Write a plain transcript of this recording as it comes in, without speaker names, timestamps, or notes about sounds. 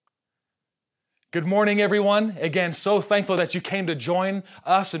Good morning, everyone. Again, so thankful that you came to join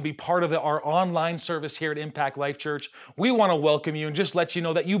us and be part of our online service here at Impact Life Church. We want to welcome you and just let you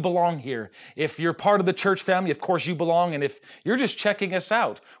know that you belong here. If you're part of the church family, of course you belong. And if you're just checking us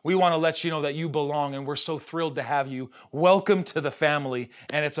out, we want to let you know that you belong. And we're so thrilled to have you. Welcome to the family.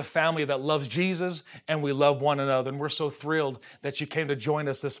 And it's a family that loves Jesus and we love one another. And we're so thrilled that you came to join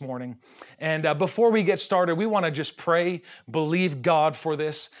us this morning. And before we get started, we want to just pray, believe God for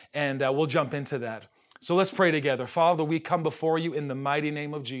this, and we'll jump into that. So let's pray together. Father, we come before you in the mighty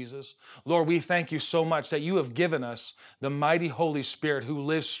name of Jesus. Lord, we thank you so much that you have given us the mighty Holy Spirit who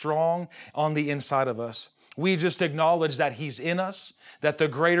lives strong on the inside of us. We just acknowledge that he's in us, that the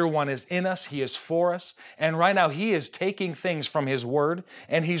greater one is in us, he is for us, and right now he is taking things from his word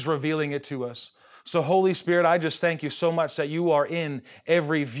and he's revealing it to us. So Holy Spirit, I just thank you so much that you are in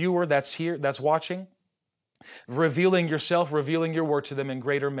every viewer that's here, that's watching, revealing yourself, revealing your word to them in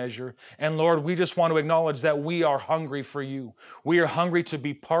greater measure. And Lord, we just want to acknowledge that we are hungry for you. We are hungry to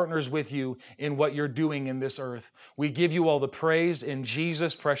be partners with you in what you're doing in this earth. We give you all the praise in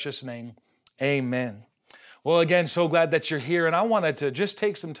Jesus' precious name. Amen. Well, again, so glad that you're here. And I wanted to just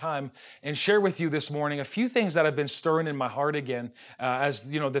take some time and share with you this morning a few things that have been stirring in my heart again as,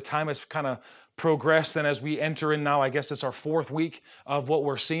 the time has kind of progressed. And as we enter in now, I guess it's our fourth week of what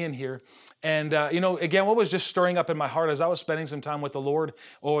we're seeing here. And, again, what was just stirring up in my heart as I was spending some time with the Lord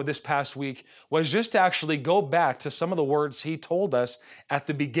over this past week was just to actually go back to some of the words he told us at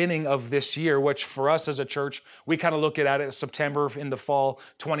the beginning of this year, which for us as a church, we kind of look at it as September in the fall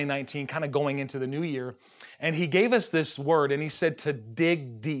 2019, kind of going into the new year. And he gave us this word and he said to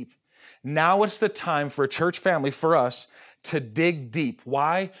dig deep. Now it's the time for a church family, for us, to dig deep.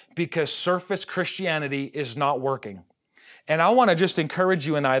 Why? Because surface Christianity is not working. And I want to just encourage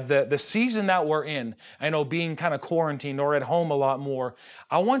you and I, the season that we're in, I know being kind of quarantined or at home a lot more,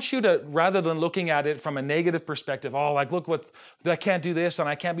 I want you to, rather than looking at it from a negative perspective, look what, I can't do this and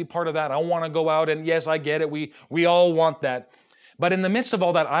I can't be part of that. I want to go out and yes, I get it. We all want that. But in the midst of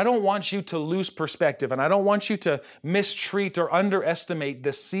all that, I don't want you to lose perspective and I don't want you to mistreat or underestimate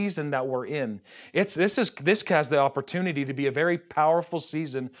the season that we're in. This has the opportunity to be a very powerful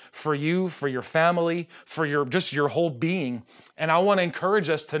season for you, for your family, for your whole being. And I want to encourage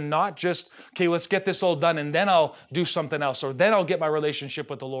us to not just, okay, let's get this all done and then I'll do something else or then I'll get my relationship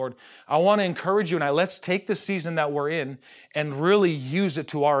with the Lord. I want to encourage you and let's take the season that we're in and really use it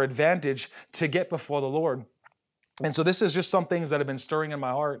to our advantage to get before the Lord. And so this is just some things that have been stirring in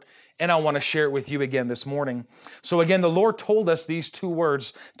my heart, and I want to share it with you again this morning. So again, the Lord told us these two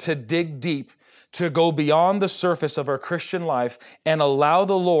words, to dig deep, to go beyond the surface of our Christian life and allow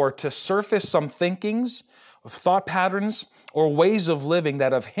the Lord to surface some thinkings, thought patterns, or ways of living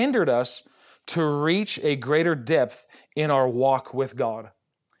that have hindered us to reach a greater depth in our walk with God.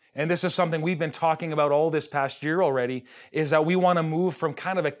 And this is something we've been talking about all this past year already, is that we want to move from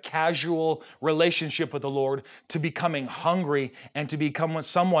kind of a casual relationship with the Lord to becoming hungry and to become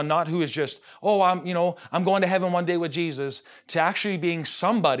someone not who is just, I'm going to heaven one day with Jesus, to actually being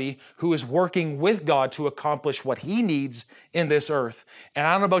somebody who is working with God to accomplish what he needs in this earth. And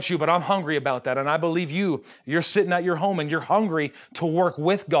I don't know about you, but I'm hungry about that. And I believe you're sitting at your home and you're hungry to work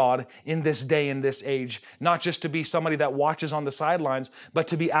with God in this day, in this age, not just to be somebody that watches on the sidelines, but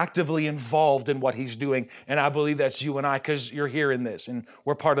to be actively involved in what he's doing. And I believe that's you and I, because you're here in this and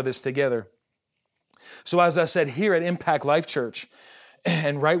we're part of this together. So as I said, here at Impact Life Church,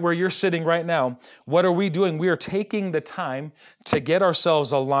 and right where you're sitting right now, what are we doing? We are taking the time to get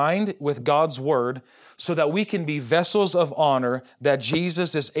ourselves aligned with God's word so that we can be vessels of honor that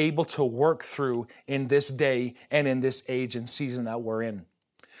Jesus is able to work through in this day and in this age and season that we're in.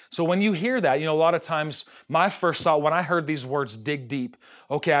 So when you hear that, a lot of times my first thought when I heard these words, dig deep,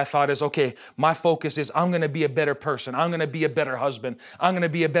 I thought my focus is I'm going to be a better person. I'm going to be a better husband. I'm going to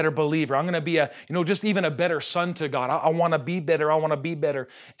be a better believer. I'm going to be just even a better son to God. I want to be better. I want to be better.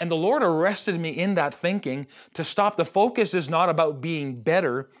 And the Lord arrested me in that thinking to stop. The focus is not about being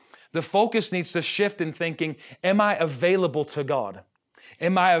better. The focus needs to shift in thinking, am I available to God?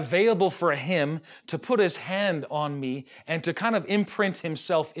 Am I available for him to put his hand on me and to kind of imprint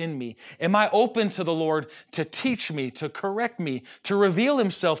himself in me? Am I open to the Lord to teach me, to correct me, to reveal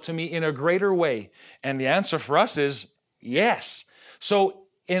himself to me in a greater way? And the answer for us is yes. So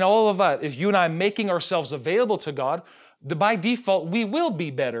in all of that, if you and I making ourselves available to God, by default, we will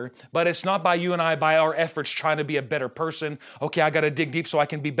be better, but it's not by you and I, by our efforts trying to be a better person. Okay, I got to dig deep so I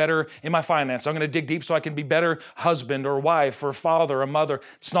can be better in my finance. I'm going to dig deep so I can be better husband or wife or father or mother.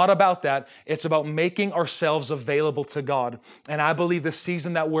 It's not about that. It's about making ourselves available to God. And I believe the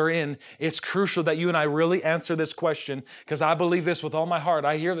season that we're in, it's crucial that you and I really answer this question, because I believe this with all my heart.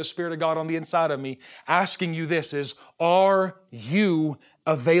 I hear the Spirit of God on the inside of me asking you this is, are you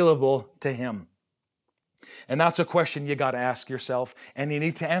available to Him? And that's a question you got to ask yourself, and you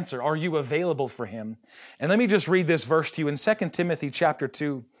need to answer. Are you available for Him? And let me just read this verse to you in 2 Timothy chapter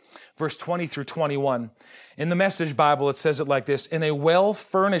 2, verse 20 through 21. In the Message Bible, it says it like this: in a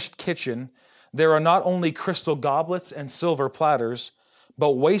well-furnished kitchen, there are not only crystal goblets and silver platters,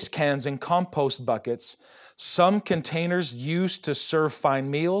 but waste cans and compost buckets, some containers used to serve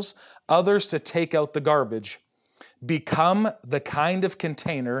fine meals, others to take out the garbage. Become the kind of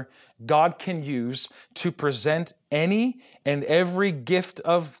container God can use to present any and every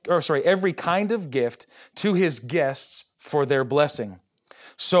every kind of gift to His guests for their blessing.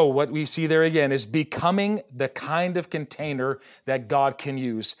 So what we see there again is becoming the kind of container that God can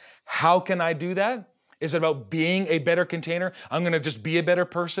use. How can I do that? Is it about being a better container? I'm going to just be a better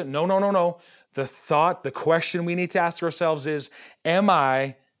person? No. The question we need to ask ourselves is, am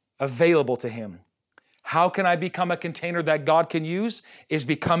I available to Him? How can I become a container that God can use? Is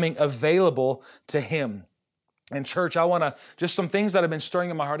becoming available to Him. And church, I want to, just some things that have been stirring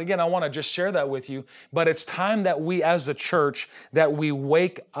in my heart. Again, I want to just share that with you. But it's time that we as a church, that we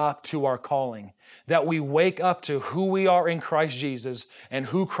wake up to our calling. That we wake up to who we are in Christ Jesus and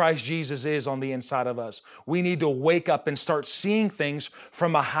who Christ Jesus is on the inside of us. We need to wake up and start seeing things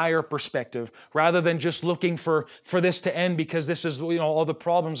from a higher perspective, rather than just looking for this to end because this is, all the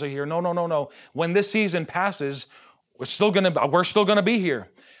problems are here. No. When this season passes, we're still gonna be here.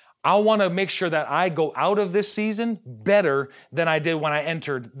 I want to make sure that I go out of this season better than I did when I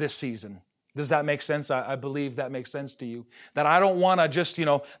entered this season. Does that make sense? I believe that makes sense to you. That I don't want to just,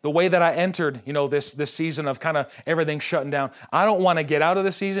 the way that I entered, this season of kind of everything shutting down. I don't want to get out of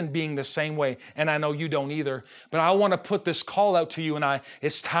the season being the same way. And I know you don't either. But I want to put this call out to you and I.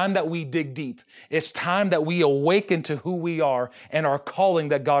 It's time that we dig deep. It's time that we awaken to who we are and our calling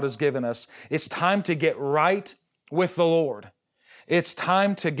that God has given us. It's time to get right with the Lord. It's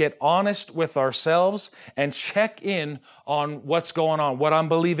time to get honest with ourselves and check in on what's going on, what I'm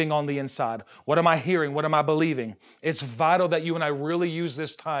believing on the inside. What am I hearing? What am I believing? It's vital that you and I really use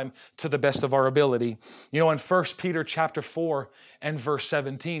this time to the best of our ability. In 1 Peter chapter 4 and verse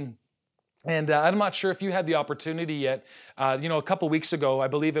 17, and I'm not sure if you had the opportunity yet. A couple weeks ago, I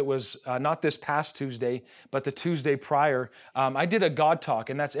believe it was not this past Tuesday, but the Tuesday prior, I did a God Talk,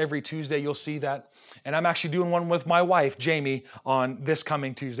 and that's every Tuesday. You'll see that. And I'm actually doing one with my wife, Jamie, on this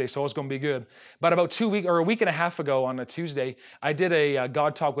coming Tuesday, so it's going to be good. But about a week and a half ago on a Tuesday, I did a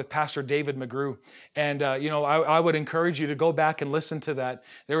God Talk with Pastor David McGrew. And, I would encourage you to go back and listen to that.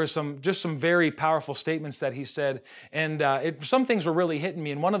 There were some very powerful statements that he said. And some things were really hitting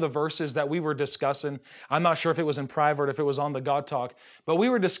me. And one of the verses that we were discussing, I'm not sure if it was in private or if it was on the God Talk, but we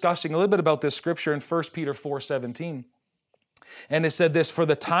were discussing a little bit about this scripture in 1 Peter 4:17. And it said this: for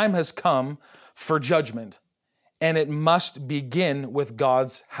the time has come for judgment, and it must begin with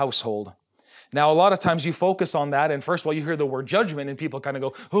God's household. Now, a lot of times you focus on that, and first of all, you hear the word judgment, and people kind of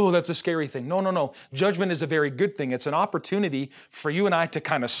go, oh, that's a scary thing. No. Judgment is a very good thing. It's an opportunity for you and I to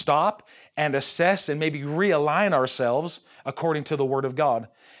kind of stop and assess and maybe realign ourselves according to the Word of God.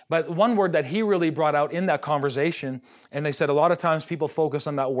 But one word that he really brought out in that conversation, and they said a lot of times people focus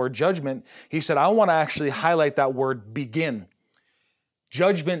on that word judgment. He said, I want to actually highlight that word begin.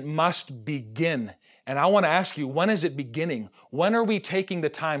 Judgment must begin. And I want to ask you, when is it beginning? When are we taking the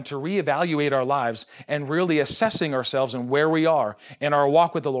time to reevaluate our lives and really assessing ourselves and where we are in our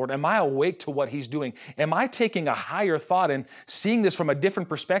walk with the Lord? Am I awake to what He's doing? Am I taking a higher thought and seeing this from a different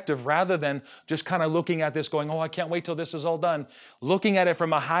perspective rather than just kind of looking at this going, oh, I can't wait till this is all done. Looking at it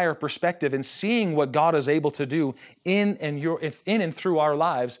from a higher perspective and seeing what God is able to do in and through our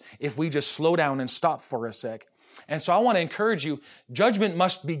lives if we just slow down and stop for a sec. And so I want to encourage you, judgment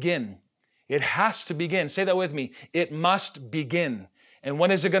must begin. It has to begin. Say that with me. It must begin. And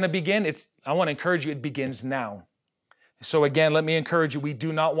when is it going to begin? I want to encourage you, it begins now. So again, let me encourage you, we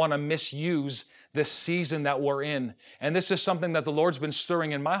do not want to misuse this season that we're in. And this is something that the Lord's been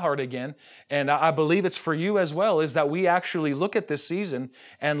stirring in my heart again. And I believe it's for you as well, is that we actually look at this season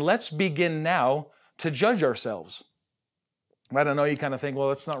and let's begin now to judge ourselves. I don't know, you kind of think, well,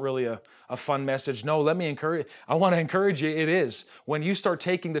 that's not really a a fun message. No, I want to encourage you. It is. When you start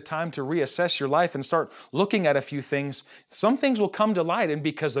taking the time to reassess your life and start looking at a few things, some things will come to light. And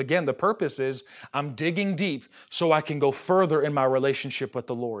because again, the purpose is I'm digging deep so I can go further in my relationship with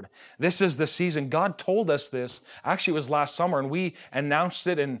the Lord. This is the season. God told us this. Actually, it was last summer, and we announced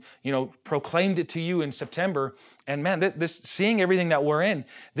it and, proclaimed it to you in September. And man, this seeing everything that we're in,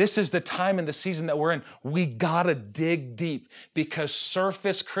 this is the time and the season that we're in. We gotta dig deep because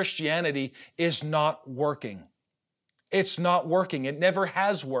surface Christianity is not working. It's not working. It never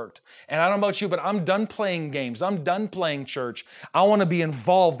has worked. And I don't know about you, but I'm done playing games. I'm done playing church. I want to be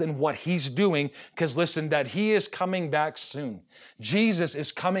involved in what He's doing because listen, that He is coming back soon. Jesus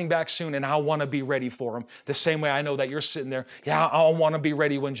is coming back soon and I want to be ready for Him. The same way I know that you're sitting there, I want to be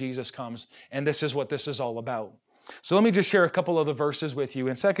ready when Jesus comes. And this is what this is all about. So let me just share a couple of the verses with you.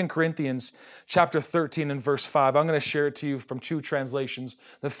 In 2 Corinthians chapter 13 and verse 5, I'm going to share it to you from two translations.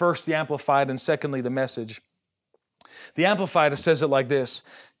 The first, the Amplified, and secondly, the Message. The Amplified says it like this: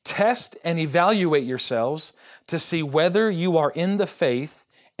 test and evaluate yourselves to see whether you are in the faith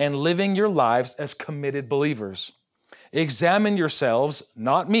and living your lives as committed believers. Examine yourselves,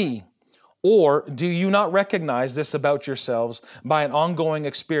 not me. Or do you not recognize this about yourselves by an ongoing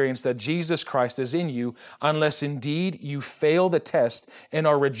experience that Jesus Christ is in you, unless indeed you fail the test and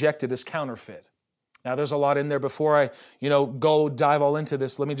are rejected as counterfeit? Now, there's a lot in there. Before I, go dive all into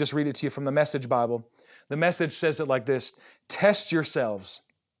this, let me just read it to you from the Message Bible. The Message says it like this: test yourselves.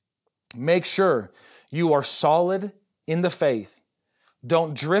 Make sure you are solid in the faith.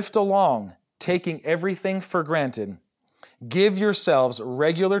 Don't drift along, taking everything for granted. Give yourselves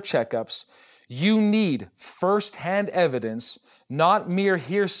regular checkups. You need first-hand evidence, not mere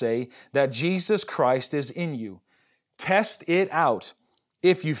hearsay, that Jesus Christ is in you. Test it out.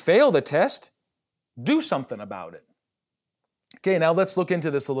 If you fail the test, do something about it. Okay, now let's look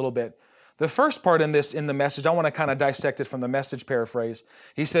into this a little bit. The first part in the Message, I want to kind of dissect it from the Message paraphrase.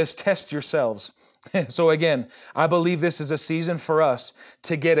 He says, test yourselves. So again, I believe this is a season for us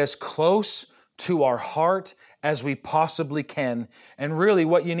to get as close to our heart as we possibly can. And really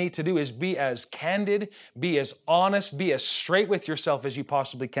what you need to do is be as candid, be as honest, be as straight with yourself as you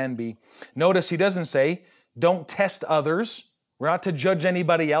possibly can be. Notice he doesn't say, don't test others. We're not to judge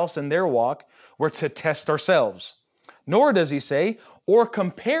anybody else in their walk. We're to test ourselves. Nor does he say, or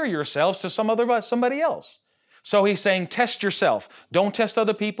compare yourselves to somebody else. So he's saying, test yourself. Don't test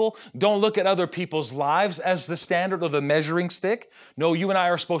other people. Don't look at other people's lives as the standard or the measuring stick. No, you and I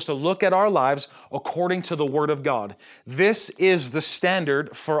are supposed to look at our lives according to the Word of God. This is the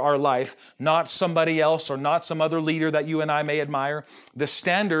standard for our life, not somebody else or not some other leader that you and I may admire. The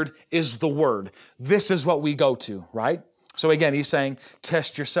standard is the Word. This is what we go to, right? So again, he's saying,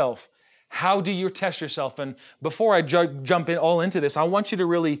 test yourself. How do you test yourself? And before I jump in all into this, I want you to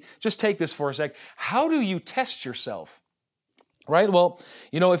really just take this for a sec. How do you test yourself? Right? Well,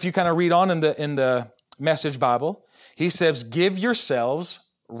 if you kind of read on in the Message Bible, he says, give yourselves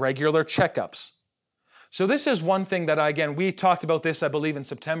regular checkups. So this is one thing that we talked about this, I believe, in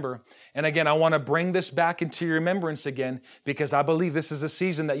September. And again, I want to bring this back into your remembrance again, because I believe this is a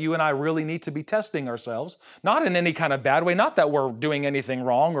season that you and I really need to be testing ourselves. Not in any kind of bad way, not that we're doing anything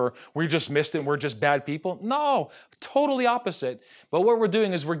wrong or we just missed it and we're just bad people. No, totally opposite. But what we're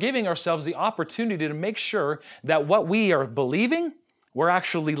doing is we're giving ourselves the opportunity to make sure that what we are believing, we're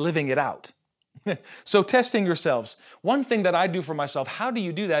actually living it out. So testing yourselves. One thing that I do for myself, how do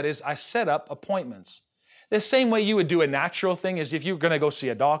you do that, is I set up appointments. The same way you would do a natural thing is if you're going to go see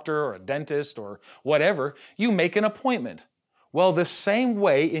a doctor or a dentist or whatever, you make an appointment. Well, the same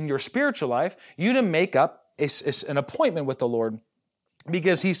way in your spiritual life, you to make up an appointment with the Lord.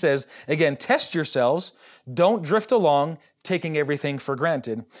 Because he says, again, test yourselves. Don't drift along taking everything for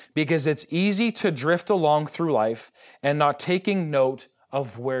granted. Because it's easy to drift along through life and not taking note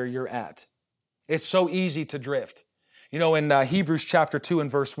of where you're at. It's so easy to drift. In Hebrews chapter 2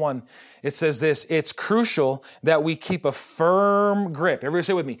 and verse 1, it says this: it's crucial that we keep a firm grip. Everybody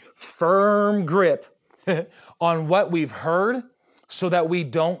say it with me, firm grip on what we've heard so that we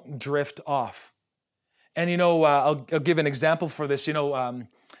don't drift off. And I'll give an example for this. It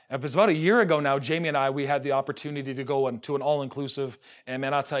was about a year ago now, Jamie and I, we had the opportunity to go to an all-inclusive. And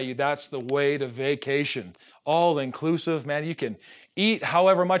man, I'll tell you, that's the way to vacation. All-inclusive, man, you can eat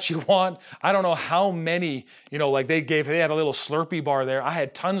however much you want. I don't know how many, they had a little Slurpee bar there. I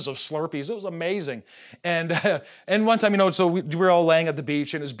had tons of Slurpees. It was amazing. And one time, so we were all laying at the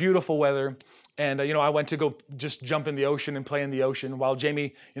beach and it was beautiful weather. And, I went to go just jump in the ocean and play in the ocean while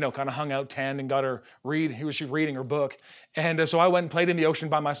Jamie, kind of hung out, tanned, and got her she was reading her book. And so I went and played in the ocean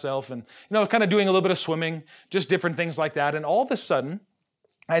by myself and, kind of doing a little bit of swimming, just different things like that. And all of a sudden,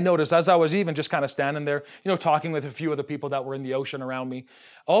 I noticed as I was even just kind of standing there, talking with a few of the people that were in the ocean around me,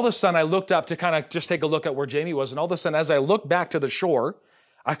 all of a sudden I looked up to kind of just take a look at where Jamie was. And all of a sudden, as I looked back to the shore,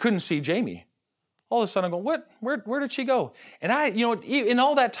 I couldn't see Jamie. All of a sudden I go, what? Where did she go? And in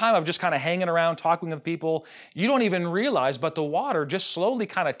all that time of just kind of hanging around, talking with people, you don't even realize, but the water just slowly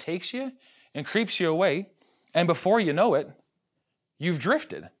kind of takes you and creeps you away. And before you know it, you've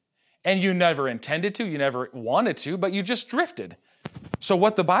drifted. And you never intended to, you never wanted to, but you just drifted. So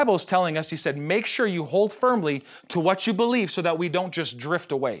what the Bible is telling us, he said, make sure you hold firmly to what you believe so that we don't just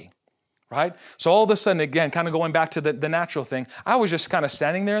drift away. Right? So all of a sudden, again, kind of going back to the natural thing, I was just kind of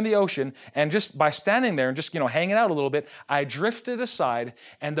standing there in the ocean, and just by standing there and just, hanging out a little bit, I drifted aside,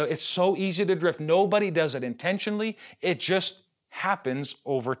 and it's so easy to drift. Nobody does it intentionally. It just happens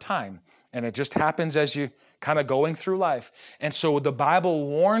over time, and it just happens as you kind of going through life. And so the Bible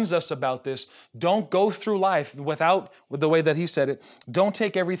warns us about this. Don't go through life with the way that he said it. Don't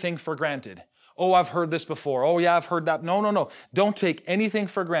take everything for granted. Oh, I've heard this before. Oh, yeah, I've heard that. No. Don't take anything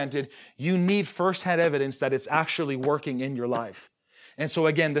for granted. You need firsthand evidence that it's actually working in your life. And so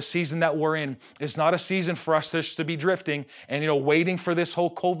again, the season that we're in is not a season for us just to be drifting and, waiting for this whole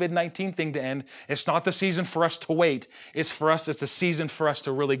COVID-19 thing to end. It's not the season for us to wait. It's a season for us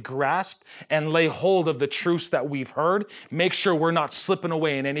to really grasp and lay hold of the truths that we've heard. Make sure we're not slipping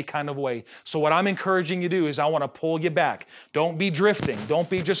away in any kind of way. So what I'm encouraging you to do is I want to pull you back. Don't be drifting. Don't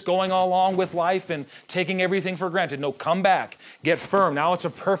be just going along with life and taking everything for granted. No, come back. Get firm. Now it's a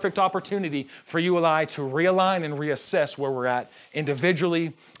perfect opportunity for you and I to realign and reassess where we're at individually,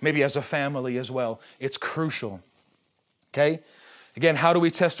 maybe as a family as well. It's crucial. Okay? Again, how do we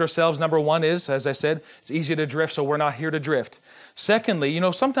test ourselves? Number one is, as I said, it's easy to drift, so we're not here to drift. Secondly,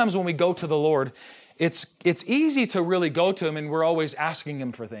 sometimes when we go to the Lord, it's easy to really go to Him and we're always asking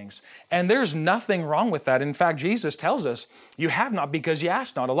Him for things. And there's nothing wrong with that. In fact, Jesus tells us, you have not because you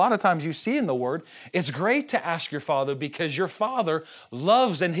ask not. A lot of times you see in the Word, it's great to ask your Father because your Father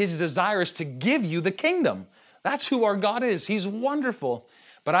loves and His desire is to give you the kingdom. That's who our God is. He's wonderful.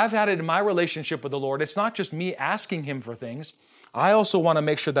 But I've had it in my relationship with the Lord. It's not just me asking Him for things. I also want to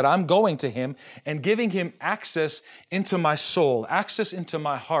make sure that I'm going to Him and giving Him access into my soul, access into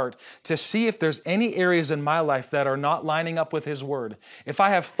my heart to see if there's any areas in my life that are not lining up with His Word. If I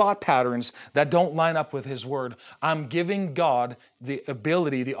have thought patterns that don't line up with His Word, I'm giving God the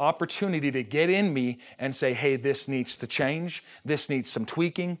ability, the opportunity to get in me and say, hey, this needs to change, this needs some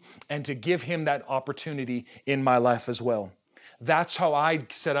tweaking, and to give Him that opportunity in my life as well. That's how I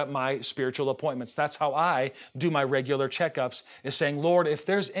set up my spiritual appointments. That's how I do my regular checkups, is saying, Lord, if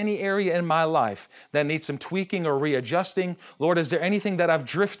there's any area in my life that needs some tweaking or readjusting, Lord, is there anything that I've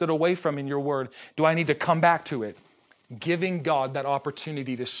drifted away from in your word? Do I need to come back to it? Giving God that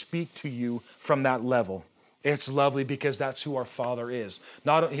opportunity to speak to you from that level. It's lovely because that's who our Father is.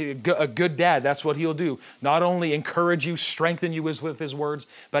 A good dad, that's what He'll do. Not only encourage you, strengthen you with His words,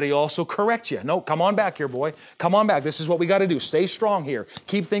 but He also corrects you. No, come on back here, boy. Come on back. This is what we got to do. Stay strong here.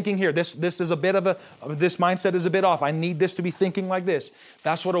 Keep thinking here. This mindset is a bit off. I need this to be thinking like this.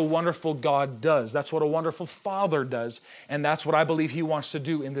 That's what a wonderful God does. That's what a wonderful Father does. And that's what I believe He wants to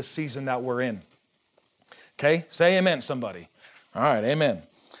do in this season that we're in. Okay? Say amen, somebody. All right, amen.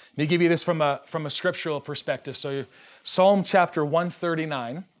 Let me give you this from a scriptural perspective. So Psalm chapter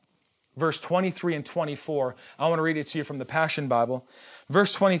 139, verse 23 and 24. I want to read it to you from the Passion Bible.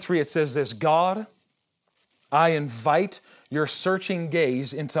 Verse 23, it says this, God, I invite your searching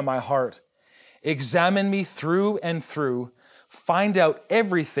gaze into my heart. Examine me through and through. Find out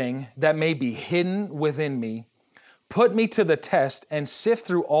everything that may be hidden within me. Put me to the test and sift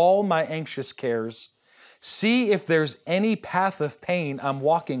through all my anxious cares. See if there's any path of pain I'm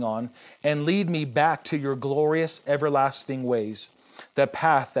walking on and lead me back to your glorious everlasting ways, the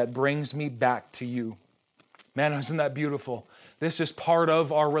path that brings me back to you. Man, isn't that beautiful? This is part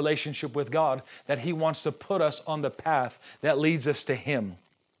of our relationship with God, that He wants to put us on the path that leads us to Him.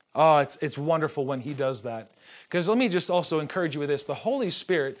 Oh, it's wonderful when He does that. Because let me just also encourage you with this. The Holy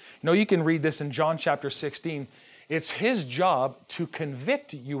Spirit, you can read this in John chapter 16. It's His job to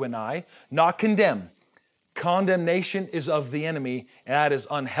convict you and I, not condemn. Condemnation is of the enemy, and that is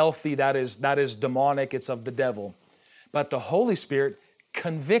unhealthy, that is demonic, it's of the devil. But the Holy Spirit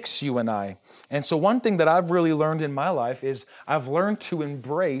convicts you and I. And so one thing that I've really learned in my life is I've learned to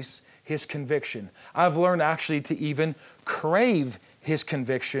embrace His conviction. I've learned actually to even crave His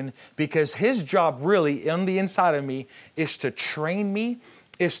conviction, because His job really on the inside of me is to train me,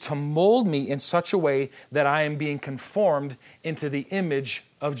 is to mold me in such a way that I am being conformed into the image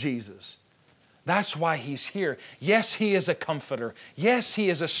of Jesus. That's why He's here. Yes, He is a comforter. Yes, He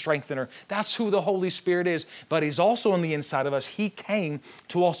is a strengthener. That's who the Holy Spirit is. But He's also on the inside of us. He came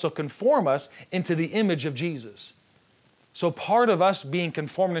to also conform us into the image of Jesus. So part of us being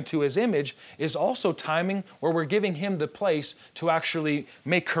conformed into His image is also timing where we're giving Him the place to actually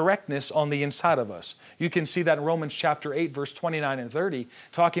make correctness on the inside of us. You can see that in Romans chapter 8, verse 29 and 30,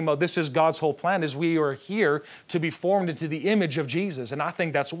 talking about this is God's whole plan, is we are here to be formed into the image of Jesus. And I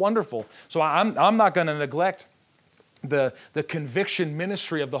think that's wonderful. So I'm not going to neglect the conviction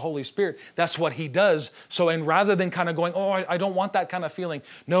ministry of the Holy Spirit. That's what He does. So, and rather than kind of going, oh, I don't want that kind of feeling.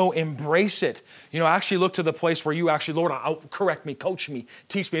 No, embrace it. Actually look to the place where you actually, Lord, correct me, coach me,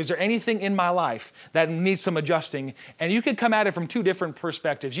 teach me. Is there anything in my life that needs some adjusting? And you could come at it from two different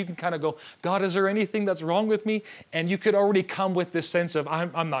perspectives. You can kind of go, God, is there anything that's wrong with me? And you could already come with this sense of,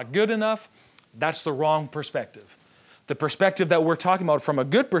 I'm not good enough. That's the wrong perspective. The perspective that we're talking about from a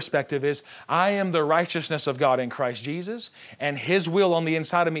good perspective is, I am the righteousness of God in Christ Jesus, and His will on the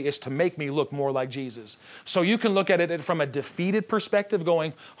inside of me is to make me look more like Jesus. So you can look at it from a defeated perspective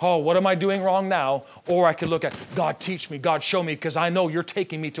going, oh, what am I doing wrong now? Or I could look at, God, teach me, God, show me, because I know You're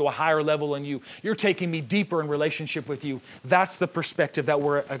taking me to a higher level in You. You're taking me deeper in relationship with You. That's the perspective that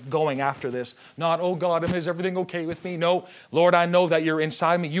we're going after this. Not, oh God, is everything okay with me? No, Lord, I know that You're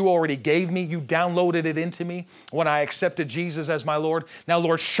inside me. You already gave me. You downloaded it into me when I accepted Jesus as my Lord. Now,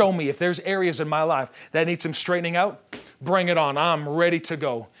 Lord, show me if there's areas in my life that need some straightening out. Bring it on. I'm ready to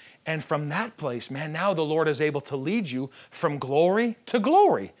go. And from that place, man, now the Lord is able to lead you from glory to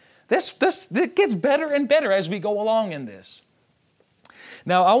glory. This gets better and better as we go along in this.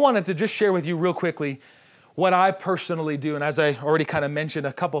 Now, I wanted to just share with you real quickly what I personally do. And as I already kind of mentioned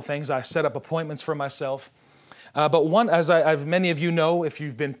a couple things, I set up appointments for myself. But one, as many of you know, if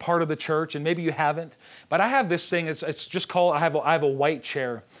you've been part of the church, and maybe you haven't, but I have this thing, it's just called, I have a white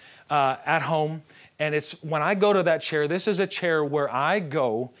chair at home, and it's when I go to that chair, this is a chair where I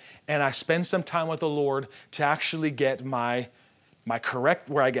go and I spend some time with the Lord to actually get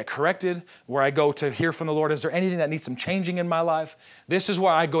where I get corrected, where I go to hear from the Lord. Is there anything that needs some changing in my life? This is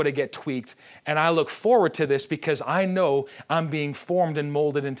where I go to get tweaked. And I look forward to this because I know I'm being formed and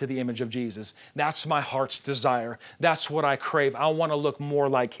molded into the image of Jesus. That's my heart's desire. That's what I crave. I want to look more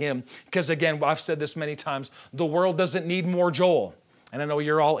like Him. Because again, I've said this many times, the world doesn't need more Joel. And I know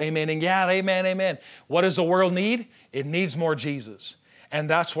you're all amening, yeah, amen, amen. What does the world need? It needs more Jesus. And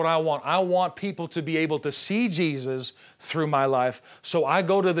that's what I want. I want people to be able to see Jesus through my life. So I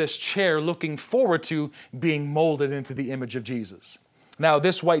go to this chair looking forward to being molded into the image of Jesus. Now,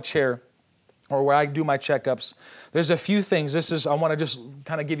 this white chair, or where I do my checkups, there's a few things. I want to just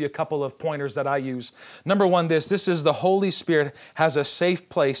kind of give you a couple of pointers that I use. Number one, this is the Holy Spirit has a safe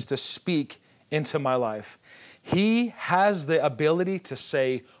place to speak into my life. He has the ability to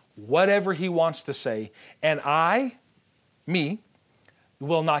say whatever He wants to say. And me,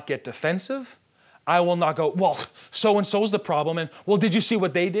 will not get defensive. I will not go, well, so-and-so's the problem. And, well, did you see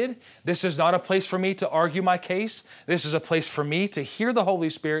what they did? This is not a place for me to argue my case. This is a place for me to hear the Holy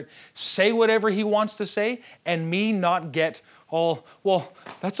Spirit say whatever He wants to say, and me not get all, well,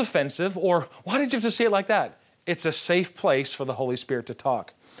 that's offensive, or why did you have to say it like that? It's a safe place for the Holy Spirit to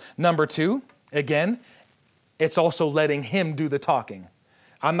talk. Number two, again, it's also letting Him do the talking.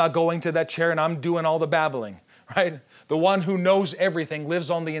 I'm not going to that chair and I'm doing all the babbling, right? The one who knows everything lives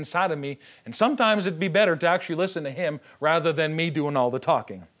on the inside of me. And sometimes it'd be better to actually listen to Him rather than me doing all the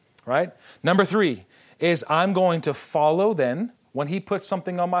talking, right? Number three is I'm going to follow then, when He puts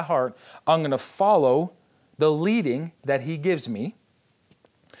something on my heart, I'm going to follow the leading that He gives me.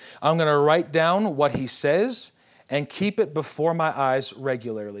 I'm going to write down what He says and keep it before my eyes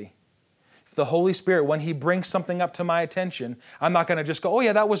regularly. If the Holy Spirit, when He brings something up to my attention, I'm not going to just go, oh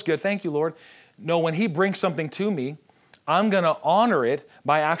yeah, that was good, thank you, Lord. No, when He brings something to me, I'm going to honor it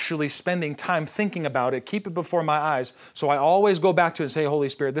by actually spending time thinking about it, keep it before my eyes. So I always go back to it and say, Holy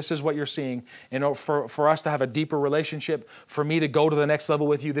Spirit, this is what you're seeing. For us to have a deeper relationship, for me to go to the next level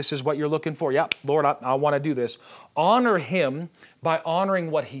with you, this is what you're looking for. Yeah, Lord, I want to do this. Honor Him by honoring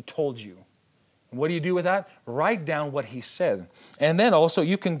what He told you. What do you do with that? Write down what He said. And then also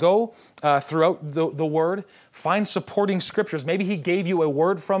you can go throughout the Word, find supporting scriptures. Maybe He gave you a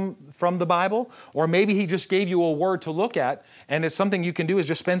word from the Bible, or maybe He just gave you a word to look at. And it's something you can do is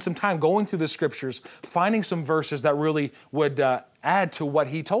just spend some time going through the scriptures, finding some verses that really would add to what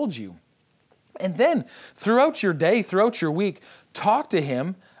He told you. And then throughout your day, throughout your week, talk to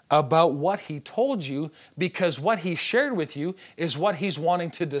Him about what He told you, because what He shared with you is what He's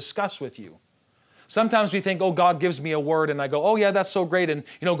wanting to discuss with you. Sometimes we think, oh, God gives me a word, and I go, oh, yeah, that's so great, and,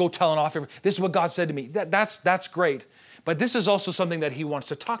 go telling off. This is what God said to me. That's great. But this is also something that he wants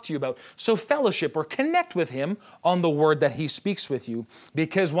to talk to you about. So fellowship or connect with him on the word that he speaks with you.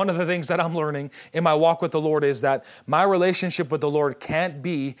 Because one of the things that I'm learning in my walk with the Lord is that my relationship with the Lord can't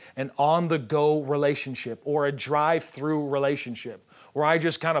be an on-the-go relationship or a drive-through relationship where I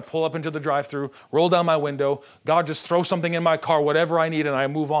just kind of pull up into the drive-thru, roll down my window, God just throws something in my car, whatever I need, and I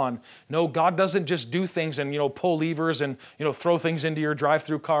move on. No, God doesn't just do things and, pull levers and, throw things into your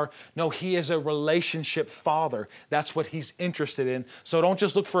drive-thru car. No, he is a relationship father. That's what he's interested in. So don't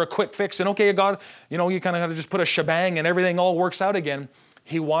just look for a quick fix and, okay, God, you kind of got to just put a shebang and everything all works out again.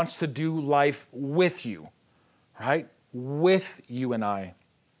 He wants to do life with you, right? With you and I.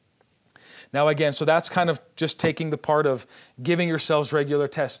 Now again, so that's kind of just taking the part of giving yourselves regular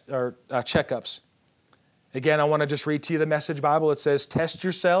checkups. Again, I want to just read to you the Message Bible. It says, test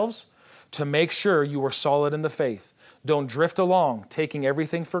yourselves to make sure you are solid in the faith. Don't drift along, taking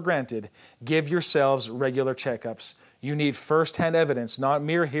everything for granted. Give yourselves regular checkups. You need first-hand evidence, not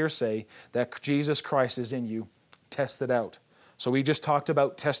mere hearsay, that Jesus Christ is in you. Test it out. So we just talked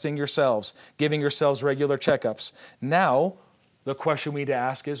about testing yourselves, giving yourselves regular checkups. Now, the question we need to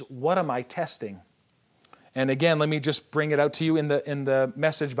ask is, what am I testing? And again, let me just bring it out to you in the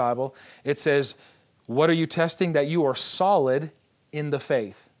Message Bible. It says, what are you testing? That you are solid in the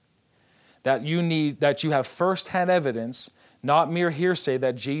faith. That you have first-hand evidence, not mere hearsay,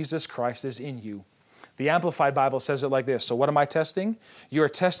 that Jesus Christ is in you. The Amplified Bible says it like this. So what am I testing? You are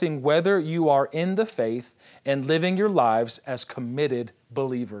testing whether you are in the faith and living your lives as committed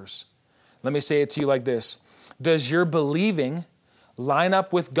believers. Let me say it to you like this. Does your believing line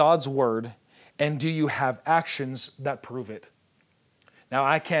up with God's word, and do you have actions that prove it? Now,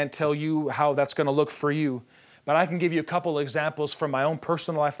 I can't tell you how that's going to look for you, but I can give you a couple examples from my own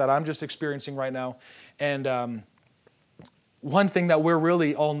personal life that I'm just experiencing right now. And one thing that we're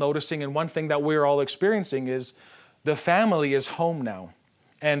really all noticing and one thing that we're all experiencing is the family is home now.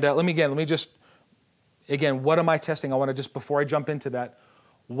 And what am I testing? I want to just, before I jump into that,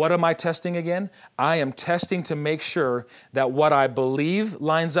 what am I testing again? I am testing to make sure that what I believe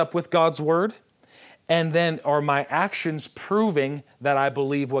lines up with God's word, and then are my actions proving that I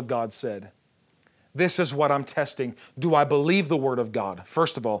believe what God said. This is what I'm testing. Do I believe the word of God?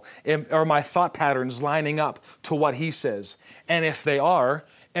 First of all, are my thought patterns lining up to what he says? And if they are,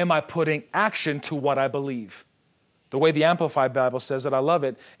 am I putting action to what I believe? The way the Amplified Bible says it, I love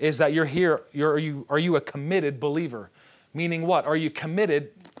it, is that you're here, are you a committed believer? Meaning what? Are you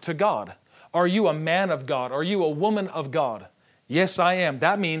committed to God? Are you a man of God? Are you a woman of God? Yes, I am.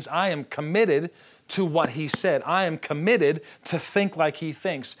 That means I am committed to what he said. I am committed to think like he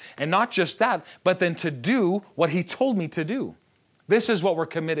thinks. And not just that, but then to do what he told me to do. This is what we're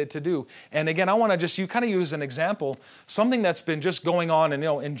committed to do. And again, I want to just use an example, something that's been just going on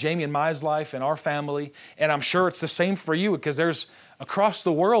in Jamie and my life and our family. And I'm sure it's the same for you, because there's across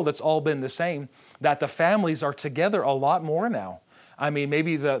the world, it's all been the same, that the families are together a lot more now. I mean,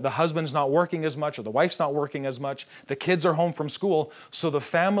 maybe the husband's not working as much or the wife's not working as much. The kids are home from school. So the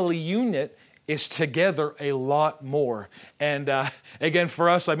family unit is together a lot more. And again, for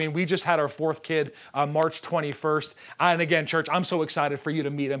us, we just had our fourth kid on March 21st. And again, church, I'm so excited for you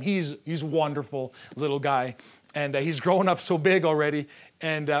to meet him. He's a wonderful little guy. And he's growing up so big already.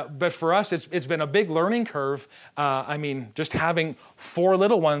 And but for us, it's been a big learning curve. Just having 4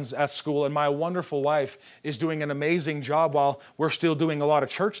 little ones at school, and my wonderful wife is doing an amazing job while we're still doing a lot of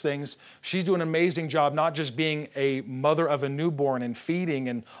church things. She's doing an amazing job, not just being a mother of a newborn and feeding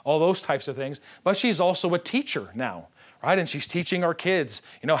and all those types of things, but she's also a teacher now. Right, and she's teaching our kids,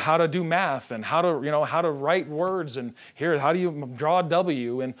 how to do math and how to write words, and how do you draw a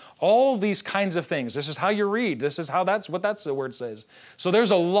W, and all these kinds of things. This is how you read. This is how the word says. So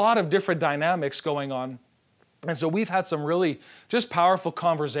there's a lot of different dynamics going on. And so we've had some really just powerful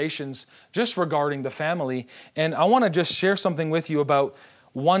conversations just regarding the family. And I want to just share something with you about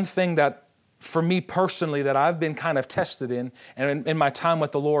one thing that, for me personally, that I've been kind of tested in, and in my time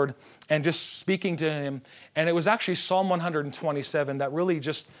with the Lord and just speaking to him. And it was actually Psalm 127 that really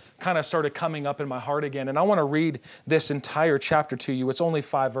just kind of started coming up in my heart again. And I want to read this entire chapter to you. It's only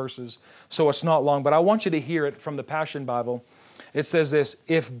 5 verses, so it's not long, but I want you to hear it from the Passion Bible. It says this: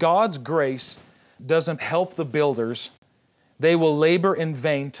 if God's grace doesn't help the builders, they will labor in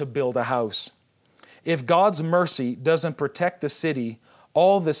vain to build a house. If God's mercy doesn't protect the city,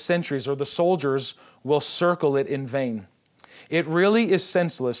 all the sentries or the soldiers will circle it in vain. It really is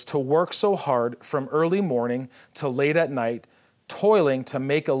senseless to work so hard from early morning till late at night, toiling to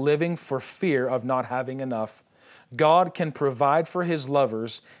make a living for fear of not having enough. God can provide for his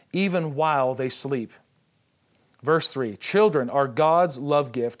lovers even while they sleep. Verse 3, children are God's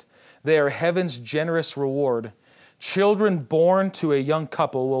love gift. They are heaven's generous reward. Children born to a young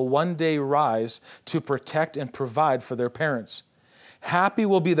couple will one day rise to protect and provide for their parents. Happy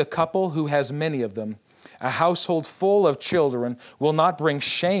will be the couple who has many of them. A household full of children will not bring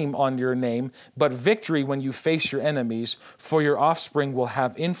shame on your name, but victory when you face your enemies, for your offspring will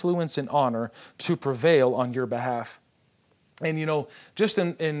have influence and honor to prevail on your behalf. And just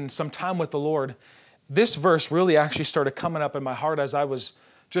in some time with the Lord, this verse really actually started coming up in my heart as I was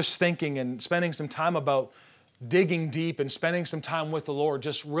just thinking and spending some time about digging deep and spending some time with the Lord,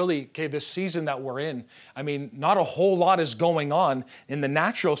 just really, this season that we're in. I mean, not a whole lot is going on in the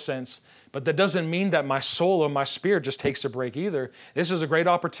natural sense, but that doesn't mean that my soul or my spirit just takes a break either. This is a great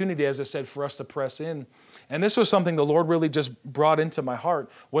opportunity, as I said, for us to press in. And this was something the Lord really just brought into my heart,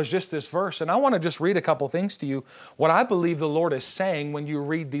 was just this verse. And I want to just read a couple things to you, what I believe the Lord is saying when you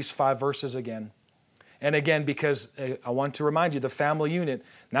read these 5 verses again. And again, because I want to remind you, the family unit,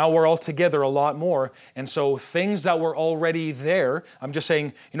 now we're all together a lot more. And so things that were already there, I'm just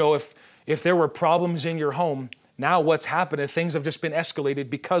saying, if there were problems in your home, now what's happened is things have just been escalated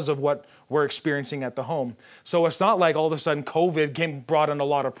because of what we're experiencing at the home. So it's not like all of a sudden COVID brought in a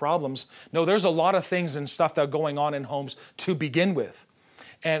lot of problems. No, there's a lot of things and stuff that are going on in homes to begin with.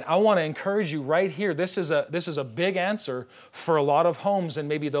 And I want to encourage you right here. This is a big answer for a lot of homes, and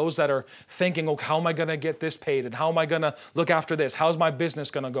maybe those that are thinking, oh, how am I going to get this paid? And how am I going to look after this? How's my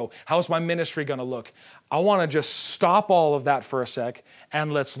business going to go? How's my ministry going to look? I want to just stop all of that for a sec,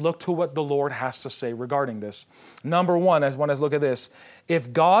 and let's look to what the Lord has to say regarding this. Number one, I want to look at this.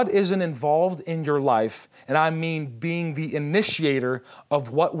 If God isn't involved in your life, and I mean being the initiator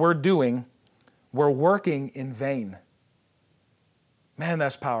of what we're doing, we're working in vain. Man,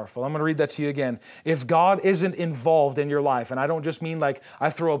 that's powerful. I'm going to read that to you again. If God isn't involved in your life, and I don't just mean like I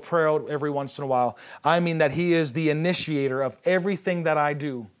throw a prayer out every once in a while. I mean that He is the initiator of everything that I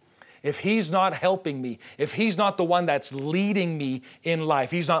do. If He's not helping me, if He's not the one that's leading me in life,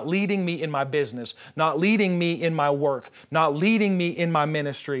 He's not leading me in my business, not leading me in my work, not leading me in my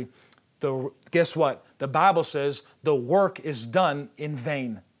ministry, guess what? The Bible says the work is done in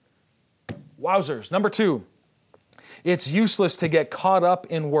vain. Wowzers. Number 2. It's useless to get caught up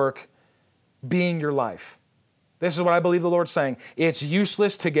in work being your life. This is what I believe the Lord's saying. It's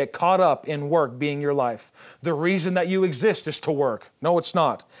useless to get caught up in work being your life. The reason that you exist is to work. No, it's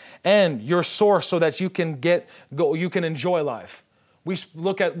not. And your source so that you can enjoy life. We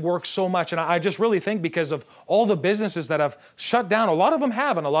look at work so much, and I just really think because of all the businesses that have shut down, a lot of them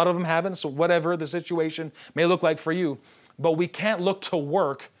have, and a lot of them haven't, so whatever the situation may look like for you, but we can't look to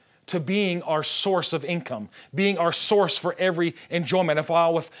work to being our source of income, being our source for every enjoyment. If I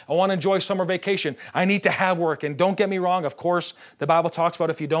want to enjoy summer vacation, I need to have work. And don't get me wrong, of course, the Bible talks about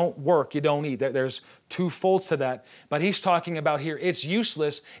if you don't work, you don't eat. There's 2 folds to that. But He's talking about here, it's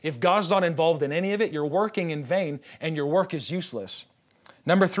useless. If God's not involved in any of it, you're working in vain and your work is useless.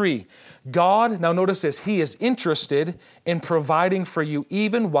 Number 3, God, now notice this, He is interested in providing for you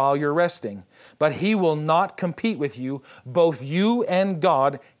even while you're resting, but He will not compete with you. Both you and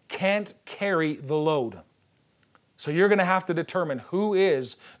God can't carry the load. So you're going to have to determine who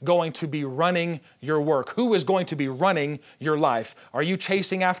is going to be running your work, who is going to be running your life. Are you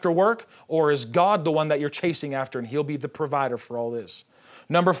chasing after work, or is God the one that you're chasing after and He'll be the provider for all this?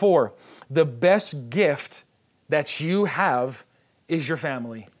 Number 4, the best gift that you have is your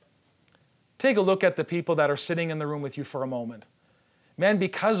family. Take a look at the people that are sitting in the room with you for a moment. Man,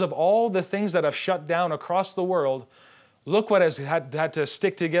 because of all the things that have shut down across the world, look what has had to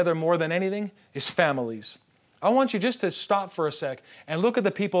stick together more than anything is families. I want you just to stop for a sec and look at the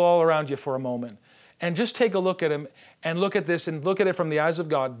people all around you for a moment and just take a look at them and look at this and look at it from the eyes of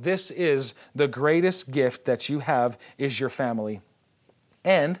God. This is the greatest gift that you have is your family.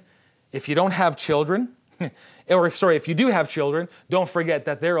 And if you don't have children, if you do have children, don't forget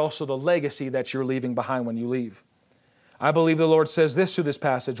that they're also the legacy that you're leaving behind when you leave. I believe the Lord says this through this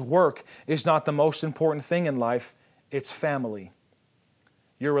passage: work is not the most important thing in life. It's family.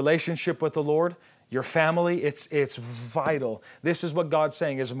 Your relationship with the Lord, your family, it's vital. This is what God's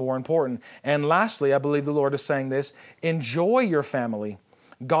saying is more important. And lastly, I believe the Lord is saying this: enjoy your family.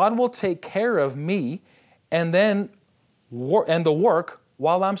 God will take care of me and the work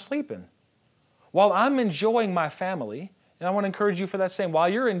while I'm sleeping. While I'm enjoying my family, and I want to encourage you for that same, while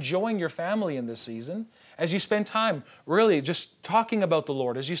you're enjoying your family in this season, as you spend time really just talking about the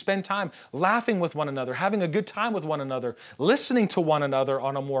Lord, as you spend time laughing with one another, having a good time with one another, listening to one another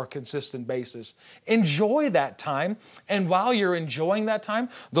on a more consistent basis, enjoy that time. And while you're enjoying that time,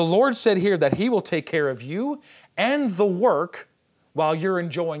 the Lord said here that He will take care of you and the work while you're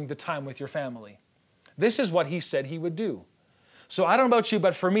enjoying the time with your family. This is what He said He would do. So I don't know about you,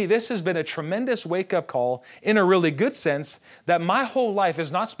 but for me, this has been a tremendous wake-up call in a really good sense that my whole life is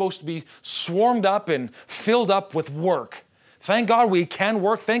not supposed to be swarmed up and filled up with work. Thank God we can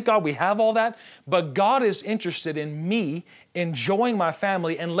work. Thank God we have all that. But God is interested in me enjoying my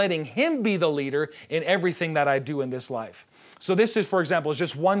family and letting Him be the leader in everything that I do in this life. So this is, for example, is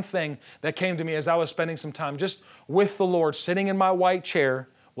just one thing that came to me as I was spending some time just with the Lord, sitting in my white chair,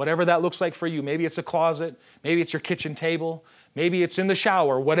 whatever that looks like for you. Maybe it's a closet. Maybe it's your kitchen table. Maybe it's in the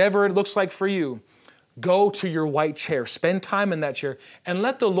shower, whatever it looks like for you. Go to your white chair, spend time in that chair, and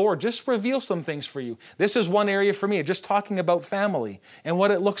let the Lord just reveal some things for you. This is one area for me, just talking about family and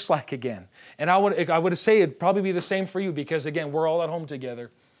what it looks like again. And I would say it'd probably be the same for you because, again, we're all at home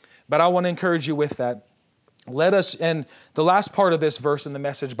together. But I want to encourage you with that. Let us, and the last part of this verse in the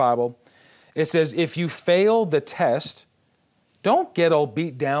Message Bible, it says, if you fail the test, don't get all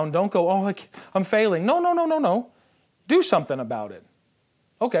beat down. Don't go, oh, I'm failing. No. Do something about it.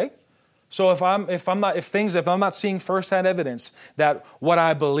 Okay. So if I'm not seeing firsthand evidence that what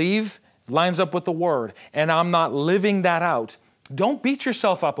I believe lines up with the Word and I'm not living that out, don't beat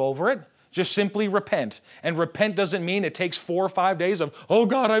yourself up over it. Just simply repent. And repent doesn't mean it takes 4 or 5 days of, oh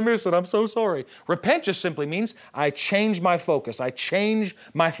God, I missed it. I'm so sorry. Repent just simply means I change my focus. I change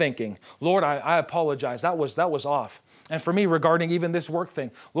my thinking. Lord, I apologize. That was off. And for me, regarding even this work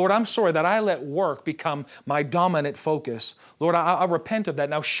thing, Lord, I'm sorry that I let work become my dominant focus. Lord, I repent of that.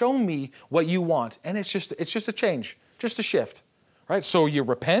 Now show me what you want. And it's just a change, just a shift, right? So you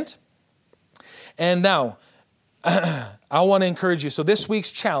repent. And now, I want to encourage you. So this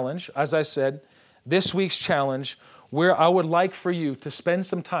week's challenge, as I said, where I would like for you to spend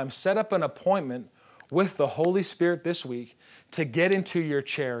some time, set up an appointment with the Holy Spirit this week to get into your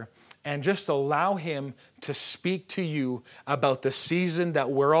chair and just allow Him to speak to you about the season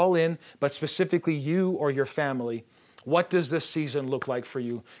that we're all in, but specifically you or your family. What does this season look like for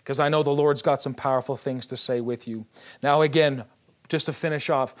you? Because I know the Lord's got some powerful things to say with you. Now again, just to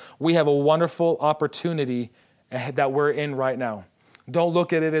finish off, we have a wonderful opportunity that we're in right now. Don't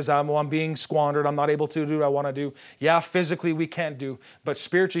look at it as I'm being squandered. I'm not able to do what I want to do. Yeah, physically we can't do, but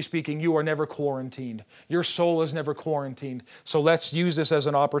spiritually speaking, you are never quarantined. Your soul is never quarantined. So let's use this as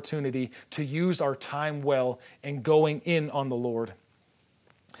an opportunity to use our time well and going in on the Lord.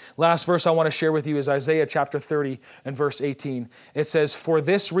 Last verse I want to share with you is Isaiah chapter 30 and verse 18. It says, for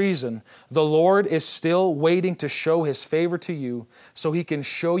this reason, the Lord is still waiting to show His favor to you so He can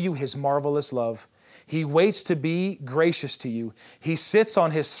show you His marvelous love. He waits to be gracious to you. He sits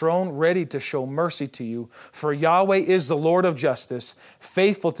on His throne ready to show mercy to you. For Yahweh is the Lord of justice,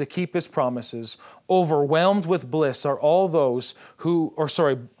 faithful to keep His promises. Overwhelmed with bliss are all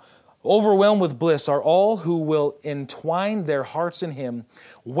who will entwine their hearts in Him,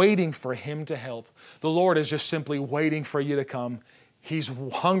 waiting for Him to help. The Lord is just simply waiting for you to come. He's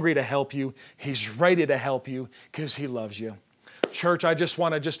hungry to help you. He's ready to help you because He loves you. Church, I just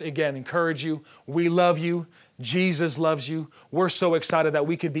want to again encourage you. We love you. Jesus loves you. We're so excited that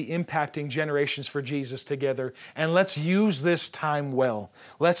we could be impacting generations for Jesus together. And let's use this time well.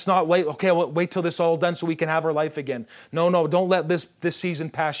 Let's not wait, wait till this is all done so we can have our life again. No, don't let this season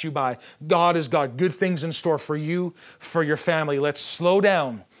pass you by. God has got good things in store for you, for your family. Let's slow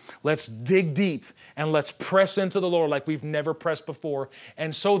down. Let's dig deep and let's press into the Lord like we've never pressed before.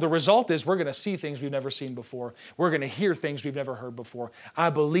 And so the result is we're going to see things we've never seen before. We're going to hear things we've never heard before. I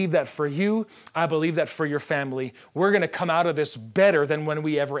believe that for you. I believe that for your family. We're going to come out of this better than when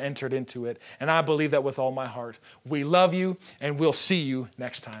we ever entered into it. And I believe that with all my heart. We love you and we'll see you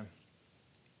next time.